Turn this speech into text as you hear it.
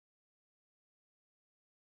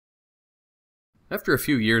After a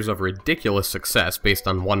few years of ridiculous success based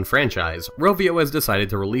on one franchise, Rovio has decided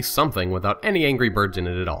to release something without any Angry Birds in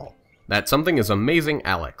it at all. That something is Amazing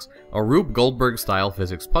Alex, a Rube-Goldberg style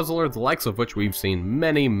physics puzzler the likes of which we've seen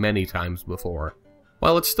many times before.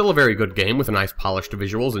 While it's still a very good game with nice polished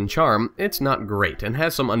visuals and charm, it's not great and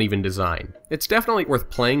has some uneven design. It's definitely worth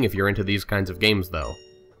playing if you're into these kinds of games though.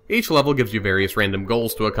 Each level gives you various random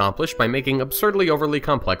goals to accomplish by making absurdly overly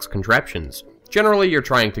complex contraptions. Generally, you're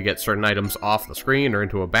trying to get certain items off the screen or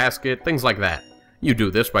into a basket, things like that. You do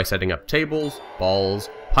this by setting up tables, balls,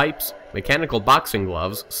 pipes, mechanical boxing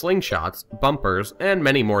gloves, slingshots, bumpers, and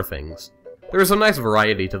many more things. There is a nice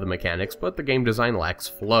variety to the mechanics, but the game design lacks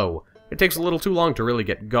flow. It takes a little too long to really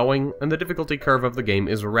get going, and the difficulty curve of the game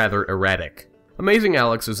is rather erratic. Amazing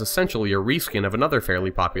Alex is essentially a reskin of another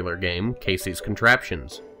fairly popular game, Casey's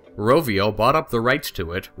Contraptions. Rovio bought up the rights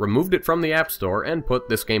to it, removed it from the App Store, and put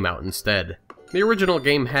this game out instead. The original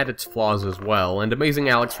game had its flaws as well, and Amazing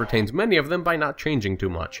Alex retains many of them by not changing too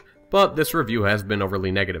much, but this review has been overly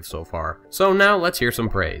negative so far. So now let's hear some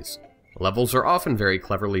praise. Levels are often very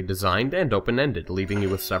cleverly designed and open-ended, leaving you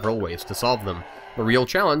with several ways to solve them. The real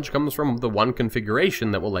challenge comes from the one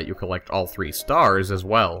configuration that will let you collect all 3 stars as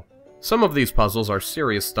well. Some of these puzzles are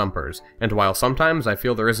serious stumpers, and while sometimes I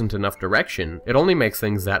feel there isn't enough direction, it only makes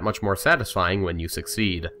things that much more satisfying when you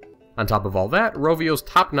succeed. On top of all that, Rovio's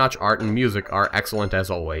top-notch art and music are excellent as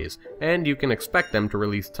always, and you can expect them to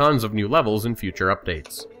release tons of new levels in future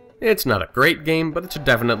updates. It's not a great game, but it's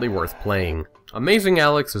definitely worth playing. Amazing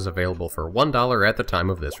Alex is available for $1 at the time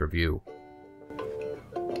of this review.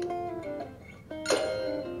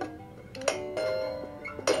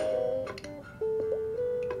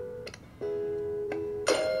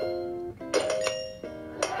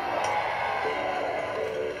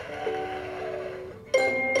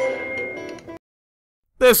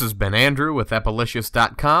 This has been Andrew with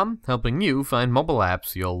Appolicious.com, helping you find mobile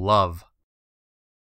apps you'll love.